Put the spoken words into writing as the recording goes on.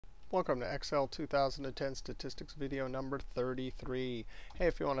Welcome to Excel 2010 Statistics video number 33. Hey,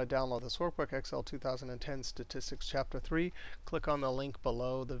 if you want to download this workbook, Excel 2010 Statistics Chapter 3, click on the link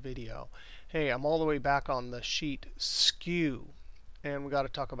below the video. Hey, I'm all the way back on the sheet Skew, and we got to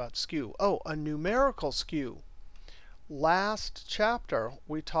talk about Skew. Oh, a numerical skew. Last chapter,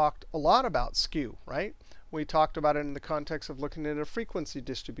 we talked a lot about skew, right? We talked about it in the context of looking at a frequency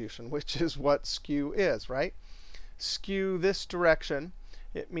distribution, which is what skew is, right? Skew this direction.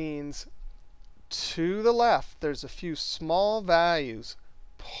 It means to the left, there's a few small values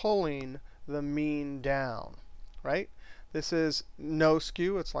pulling the mean down, right? This is no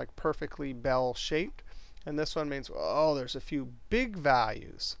skew. It's like perfectly bell-shaped. And this one means, oh, there's a few big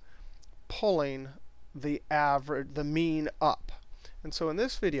values pulling the average, the mean up. And so in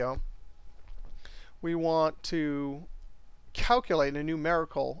this video, we want to calculate a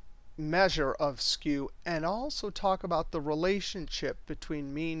numerical measure of skew and also talk about the relationship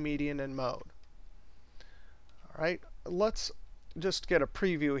between mean, median, and mode. All right, let's just get a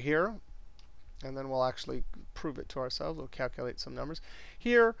preview here, and then we'll actually prove it to ourselves. We'll calculate some numbers.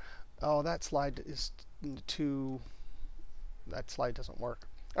 Here, oh, that slide is that slide doesn't work.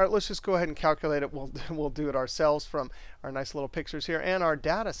 All right, let's just go ahead and calculate it. We'll do it ourselves from our nice little pictures here and our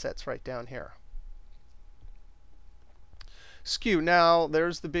data sets right down here. Skew. Now,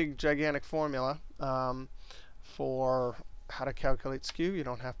 there's the big, gigantic formula for how to calculate skew. You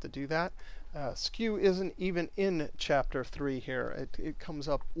don't have to do that. Skew isn't even in Chapter 3 here. It comes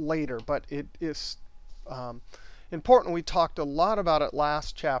up later, but it is important. We talked a lot about it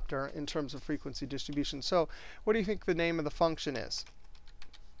last chapter in terms of frequency distribution. So what do you think the name of the function is?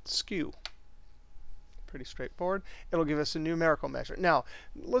 Skew. Pretty straightforward. It'll give us a numerical measure. Now,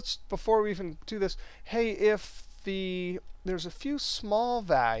 before we even do this, hey, if there's a few small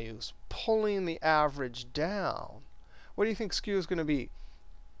values pulling the average down, what do you think skew is going to be?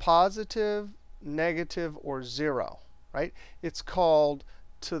 Positive, negative, or 0, right? It's called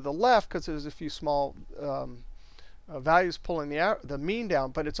to the left because there's a few small values pulling the mean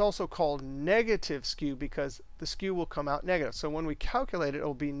down, but it's also called negative skew because the skew will come out negative. So when we calculate it, it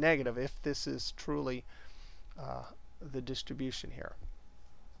will be negative if this is truly the distribution here.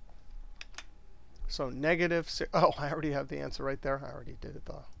 So negative, oh, I already have the answer right there. I already did it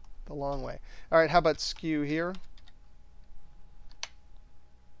the long way. All right, how about skew here?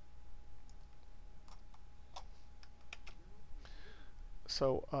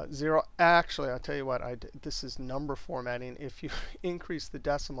 So 0, actually, I'll tell you what, this is number formatting. If you increase the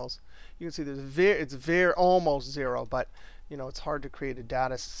decimals, you can see it's almost 0, but it's hard to create a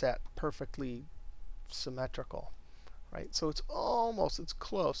data set perfectly symmetrical. Right, so it's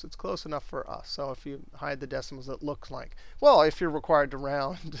close. It's close enough for us. So if you hide the decimals, it looks like, well, if you're required to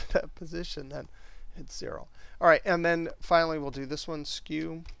round that position, then it's 0. All right, and then finally, we'll do this one,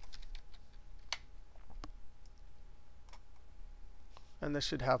 skew. And this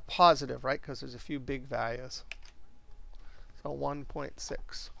should have positive, right, because there's a few big values. So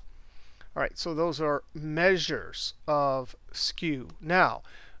 1.6. All right, so those are measures of skew. Now,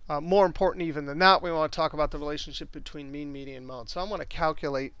 more important even than that, we want to talk about the relationship between mean, median, and mode. So I'm going to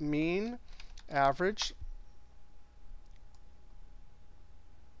calculate mean, average.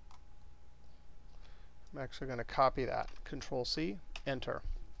 I'm actually going to copy that. Control-C, enter.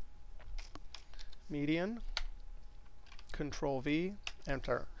 Median, Control-V,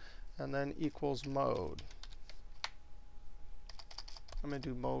 enter. And then equals mode. I'm going to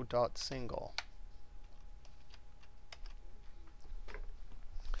do mode.single.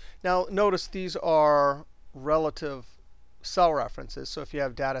 Now, notice these are relative cell references. So if you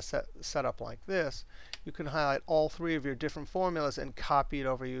have data set up like this, you can highlight all 3 of your different formulas and copy it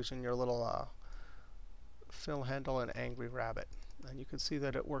over using your little fill handle and angry rabbit. And you can see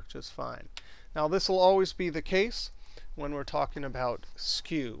that it worked just fine. Now, this will always be the case when we're talking about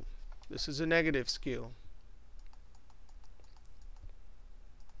skew. This is a negative skew.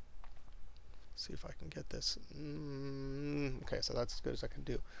 See if I can get this. Okay, so that's as good as I can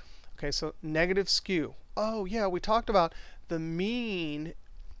do. Okay, so negative skew. Oh, yeah, we talked about the mean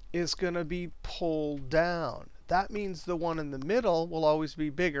is going to be pulled down. That means the one in the middle will always be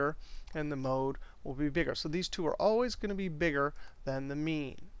bigger, and the mode will be bigger. So these two are always going to be bigger than the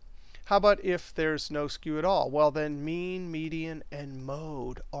mean. How about if there's no skew at all? Well, then mean, median, and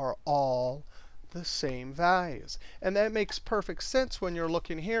mode are all the same values. And that makes perfect sense when you're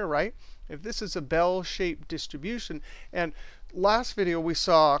looking here, right? If this is a bell-shaped distribution, and last video we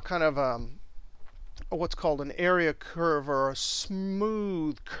saw kind of what's called an area curve or a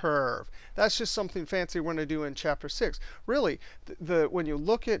smooth curve. That's just something fancy we're going to do in Chapter 6. Really, when you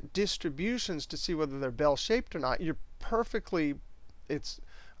look at distributions to see whether they're bell-shaped or not, you're perfectly, it's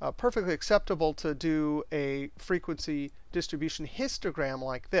perfectly acceptable to do a frequency distribution histogram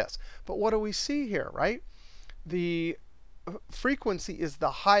like this. But what do we see here, right? The frequency is the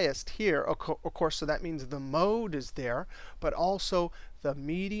highest here, of course, so that means the mode is there, but also the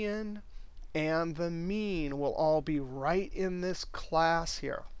median and the mean will all be right in this class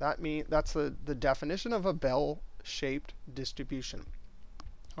here. That's the definition of a bell-shaped distribution.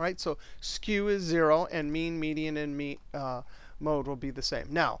 All right, so skew is 0, and mean, median, and mode will be the same.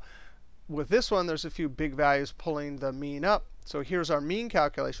 Now, with this one, there's a few big values pulling the mean up. So here's our mean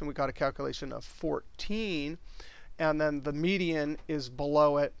calculation. We got a calculation of 14. And then the median is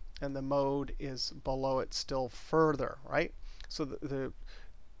below it, and the mode is below it still further, right? So the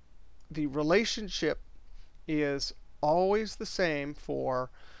relationship is always the same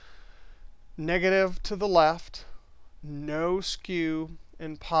for negative to the left, no skew,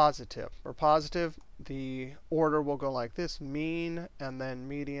 and positive. For positive, the order will go like this: mean, and then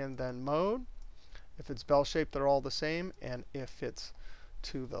median, then mode. If it's bell-shaped, they're all the same. And if it's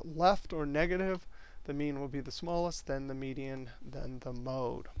to the left or negative, the mean will be the smallest, then the median, then the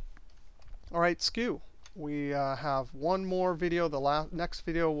mode. All right, skew. We have one more video. The next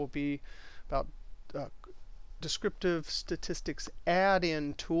video will be about descriptive statistics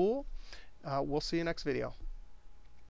add-in tool. We'll see you next video.